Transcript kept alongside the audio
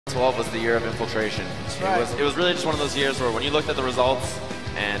12 was the year of Infiltration. Right. It was really just one of those years where when you looked at the results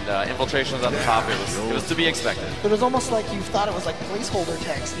and Infiltration was at the top, it was to be expected. It was almost like you thought it was like placeholder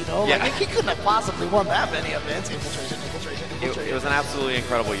text, you know? Yeah. Like he couldn't have possibly won that many events. Infiltration, Infiltration, Infiltration. It was an absolutely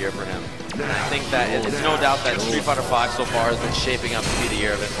incredible year for him. And I think that it's no doubt that Street Fighter V so far has been shaping up to be the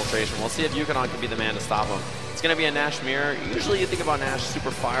year of Infiltration. We'll see if YUKADON can be the man to stop him. It's going to be a Nash mirror. Usually you think about Nash,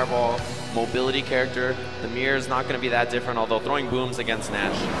 super fireball, mobility character. The mirror is not going to be that different, although throwing booms against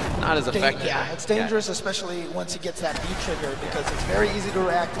Nash, not as effective. Yeah, it's dangerous, especially once he gets that V-trigger, because it's very easy to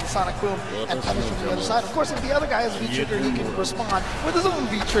react to the Sonic Boom and punish from the other side. Of course, if the other guy has V-trigger, he can respond with his own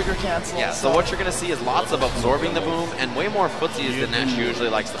V-trigger cancel. Yeah, so what you're going to see is lots of absorbing the boom and way more footsies than Nash usually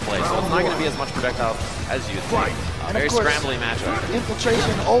likes to play. So it's not going to be as much projectile as you think. Very scrambly matchup.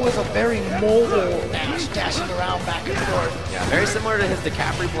 Infiltration, always a very mobile Nash, dashing around back and forth. Yeah, very similar to his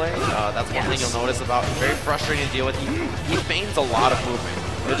DiCaprio play. That's one thing you'll notice about him. Very frustrating to deal with. He feigns a lot of movement.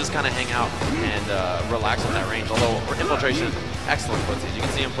 He'll just kind of hang out and relax on that range. Although for Infiltration, excellent footsies. You can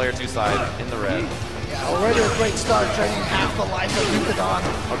see him player 2 side in the red. Yeah, already a great start, draining half the life of YUKADON.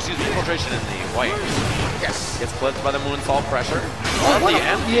 Oh, excuse me, Infiltration in the white. Yes. Gets clipped by the moonsault pressure. Oh, the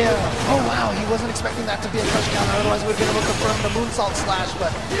end. Yeah. Oh, wow. He wasn't expecting that to be a touch counter. Otherwise, we would have been able to confirm the moonsault slash. But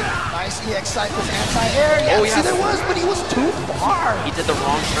nice EX side with anti-air. Yeah, see, there was, but he was too far. He did the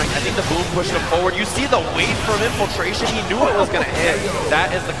wrong strength. I think the boom pushed him forward. You see the weight from Infiltration. He knew it was going to hit.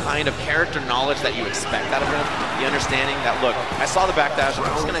 That is the kind of character knowledge that you expect out of him. The understanding that, look, I saw the backdash. I'm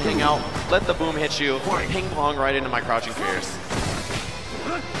just going to hang out, let the boom hit you, ping pong right into my crouching fierce.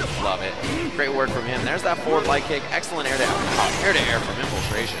 Love it. Great work from him. There's that forward light kick. Excellent air-to-air from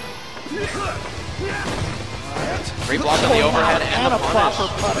Infiltration. Great block on the overhead and the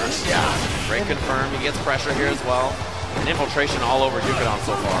punish. Yeah. Great confirm. He gets pressure here as well. And Infiltration all over YUKADON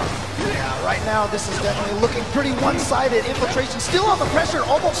so far. Yeah, right now this is definitely looking pretty one-sided. Infiltration still on the pressure,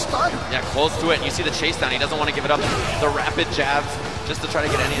 almost stunned. Yeah, close to it. And you see the chase down. He doesn't want to give it up. The rapid jabs just to try to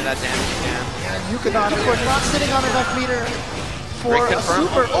get any of that damage he can. Yeah, and YUKADON, of course, not sitting on enough meter for a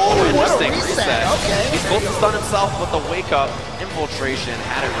super. Oh, what a interesting reset. Okay. He's supposed to stun himself, but the wake up, Infiltration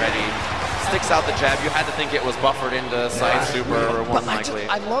had it ready. Sticks out the jab. You had to think it was buffered into side super or one likely.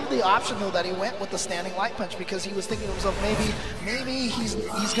 I love the option though that he went with the standing light punch, because he was thinking to himself, maybe he's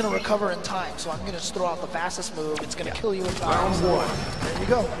going to recover in time. So I'm going to just throw out the fastest move. It's going to kill you in round 1. There you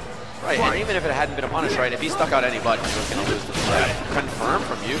go. Right, and even if it hadn't been a punish, right, if he stuck out any button, he was going to lose the jab. Confirmed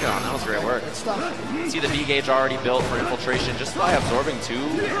from YUKADON. That was great work. See the V gauge already built for Infiltration just by absorbing 2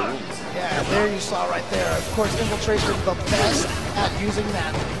 booms. Yeah, there you saw right there. Of course, Infiltration the best at using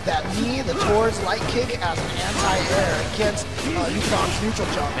that knee, the towards light kick as an anti-air against YUKADON's neutral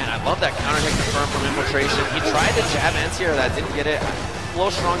jump. Man, I love that counter hit confirmed from Infiltration. He tried to jab anti-air, that didn't get it. Low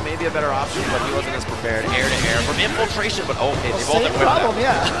strong may be a better option, but he wasn't as prepared. Air to air from Infiltration, but okay, they both same problem,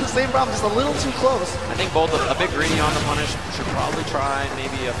 yeah. Same problem, just a little too close. I think both a bit greedy on the punish. Should probably try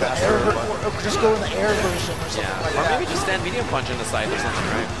maybe a faster. Or just go in the air version or something like that. Or maybe just stand medium punch in the side or something,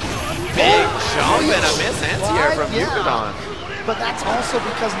 right? Big jump and a miss anti-air from YUKADON. But that's also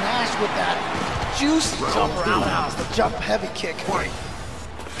because Nash with that juicy jump roundhouse, the jump heavy kick.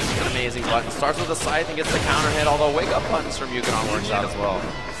 An amazing button. Starts with a scythe and gets the counter hit, although wake up buttons from YUKADON works out as well.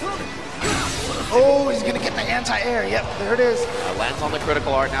 Oh, he's going to get the anti-air. Yep, there it is. Lands on the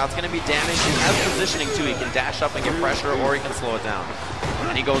critical art. Now it's going to be damage. He has positioning too. He can dash up and get pressure, or he can slow it down.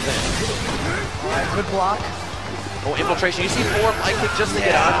 And he goes in. All right, good block. Oh, Infiltration. You see forward light kick just to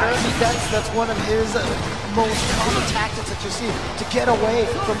get under? That's one of his most common tactics that you see, to get away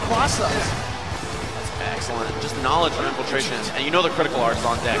from cross-ups. Excellent. Just knowledge from Infiltration. And you know the critical art's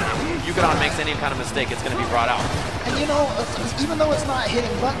on deck. YUKADON makes any kind of mistake, it's going to be brought out. And you know, even though it's not hitting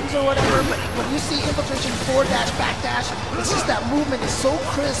buttons or whatever, but when you see Infiltration forward dash, back dash, it's just that movement is so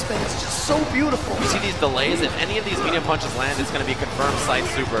crisp and it's just so beautiful. You see these delays, if any of these medium punches land, it's going to be confirmed side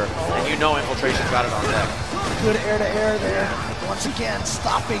super. And you know Infiltration's got it on deck. Good air to air there. Once again,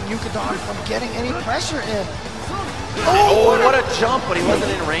 stopping YUKADON from getting any pressure in. Oh, what a jump, but he wasn't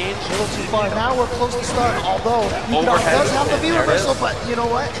in range. A little too far. Now we're close to start, although YUKADON does have the V reversal, but you know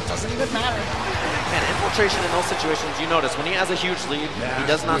what? It doesn't even matter. Man, Infiltration in those situations, you notice, when he has a huge lead, he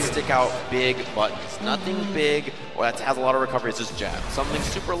does not stick out big buttons. Nothing big or that has a lot of recovery, it's just jab. Something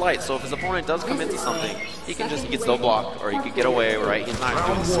super light, so if his opponent does come into something, he can still block, or he could get away, right? He's not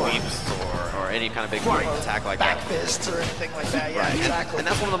doing sweeps or any kind of big attack like that. Back fists or anything like that, yeah, exactly. And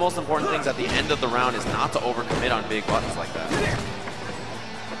that's one of the most important things at the end of the round is not to overcommit on big buttons like that.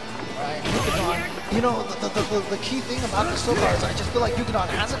 Right, YUKADON, you know, the key thing about this so far is I just feel like YUKADON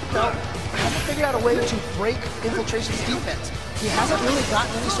hasn't figured out a way to break Infiltration's defense. He hasn't really gotten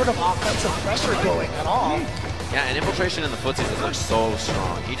any sort of offensive pressure going at all. Yeah, and Infiltration in the footsies has looked so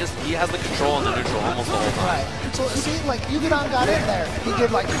strong. He has the control in the neutral almost the whole time. Right. So see, like YUKADON got in there. He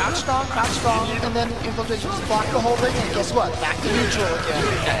did like crouch strong, and then Infiltration just blocked the whole thing, and guess what? Back to neutral again.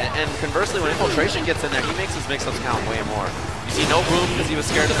 Yeah, and conversely, when Infiltration gets in there, he makes his mix-ups count way more. You see no boom because he was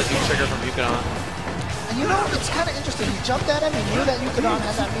scared of the V trigger from YUKADON. And you know, it's kind of interesting. He jumped at him and knew that YUKADON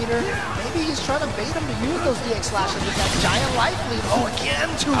had that meter. Maybe he's trying to bait him to use those EX slashes with that giant life lead. Oh,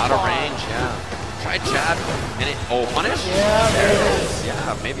 again, too far. Out of range, yeah. Tried jab, and punish? Yeah, there it is.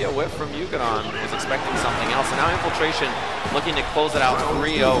 Yeah, maybe a whip from YUKADON. Was expecting something else. And now Infiltration looking to close it out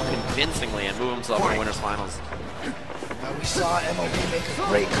 3-0 convincingly and move himself in the winner's finals. We saw MOB make a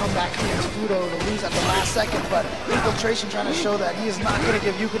great comeback against Fudo to lose at the last second, but Infiltration trying to show that he is not going to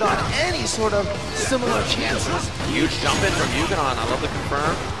give YUKADON any sort of similar chances. Huge jump in from YUKADON. I love the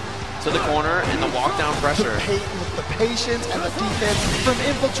confirm to the corner and the walk down pressure. With the patience and the defense from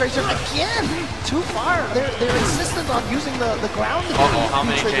Infiltration again, too far. They're insistent on using the ground. How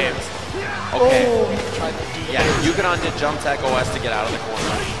many James? Okay. Oh, he tried to do yeah, YUKADON did jump tech OS to get out of the corner.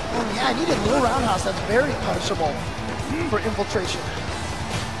 Oh yeah, I needed a little roundhouse. That's very punishable for Infiltration.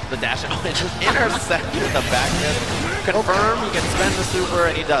 The dash out and just intercepted the back hit. Confirm, he can spend the super,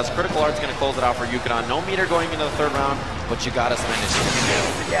 and he does. Critical Art's going to close it out for YUKADON. No meter going into the third round, but you got to spend it.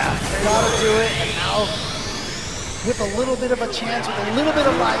 Yeah, you got to do it, and now with a little bit of a chance, with a little bit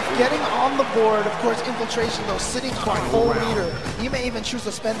of life, getting on the board. Of course, Infiltration, though, sitting for a full meter. He may even choose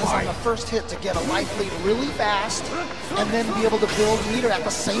to spend this on the first hit to get a life lead really fast, and then be able to build meter at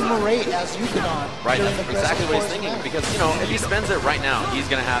the same rate as YUKADON. Right, that's exactly what he's thinking, because, you know, if he spends it right now, he's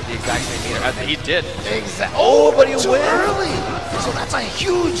going to have the exact same meter. He did. Exactly. Oh, but he too went early. So that's a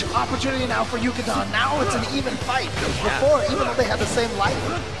huge opportunity now for YUKADON. Now it's an even fight. Before, even though they had the same life,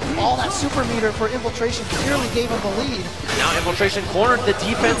 all that super meter for Infiltration clearly gave him the lead. Now Infiltration cornered. The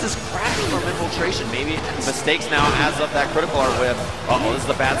defense is cracking from Infiltration. Maybe mistakes now as of that critical art whip. Uh-oh, this is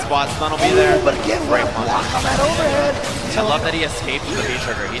the bad spot. Stun will be there. But again, block on that overhead. I love that he escaped with the V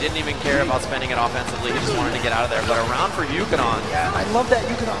trigger. He didn't even care about spending it offensively. He just wanted to get out of there. But around for YUKADON. Yeah, I love that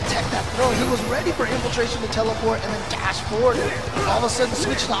YUKADON tech that throw. He was ready for Infiltration to teleport and then dash forward and all of a sudden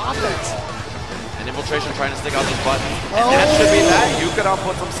switch to offense. And Infiltration trying to stick out these buttons. And that should be that. YUKADON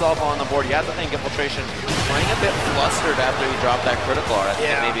puts himself on the board. You have to think Infiltration playing a bit flustered after he dropped that critical art. I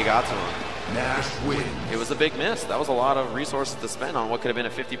think it maybe got to him. Nash win. It was a big miss. That was a lot of resources to spend on what could have been a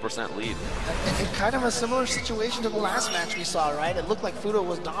 50% lead. And kind of a similar situation to the last match we saw, right? It looked like Fudo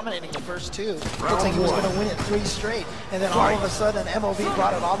was dominating the first two. It looked like he was going to win it 3 straight. And then all of a sudden, MOV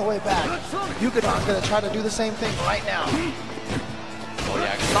brought it all the way back. YUKADON's going to try to do the same thing right now. Oh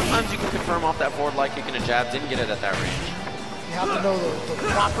yeah, sometimes you can confirm off that forward light kick and a jab. Didn't get it at that range. You have to know the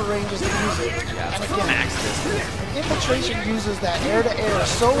proper ranges to use it. Yeah, and again, max distance. Infiltration uses that air-to-air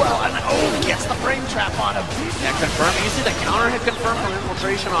so well, and gets the frame trap on him. Yeah, confirm. You see the counter hit confirm from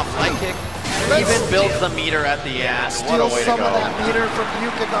Infiltration off light kick. Even builds the meter at the end. What a way to go. Steals some of that meter from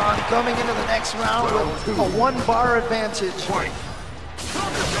YUKADON coming into the next round with a 1-bar advantage.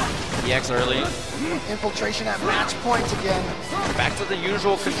 EX early. Infiltration at match point again. Back to the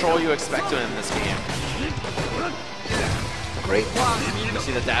usual control you expect to him in this game. Great block. You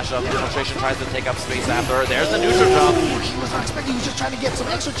see the dash up. Infiltration tries to take up space after. There's the neutral jump. He was not expecting. He was just trying to get some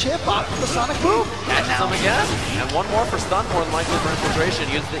extra chip off the Sonic Boom. Catches him again. And one more for stun, more than likely for Infiltration.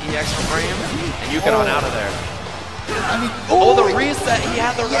 Uses the EX for frame. And YUKADON out of there. I mean, the reset. He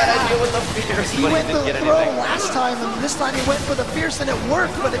had the right idea with the fierce, he but went he didn't the get throw anything. last time, and this time he went for the fierce, and it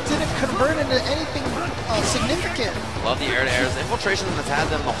worked, but it didn't convert into anything significant. Love the air-to-airs. Infiltration has had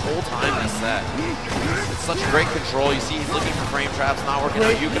them the whole time this set. It's such great control. You see he's looking for frame traps, not working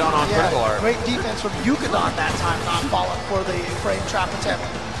out. YUKADON on critical art. Great defense from YUKADON that time, not falling for the frame trap attempt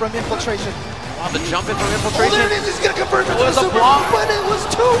from Infiltration. The jump in from Infiltration. Oh, there it is. He's going to convert to the a super, block. but it was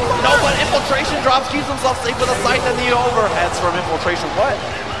too far. No, but Infiltration drops, keeps himself safe with a sight, and the overheads from Infiltration. What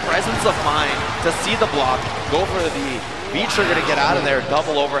presence of mind to see the block, go for the V trigger to get out of there,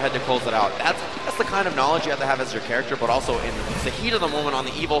 double overhead to close it out. That's the kind of knowledge you have to have as your character, but also in the heat of the moment on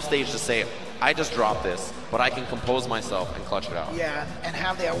the Evo stage to say, I just dropped this, but I can compose myself and clutch it out. Yeah, and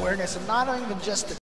have the awareness, and not even just the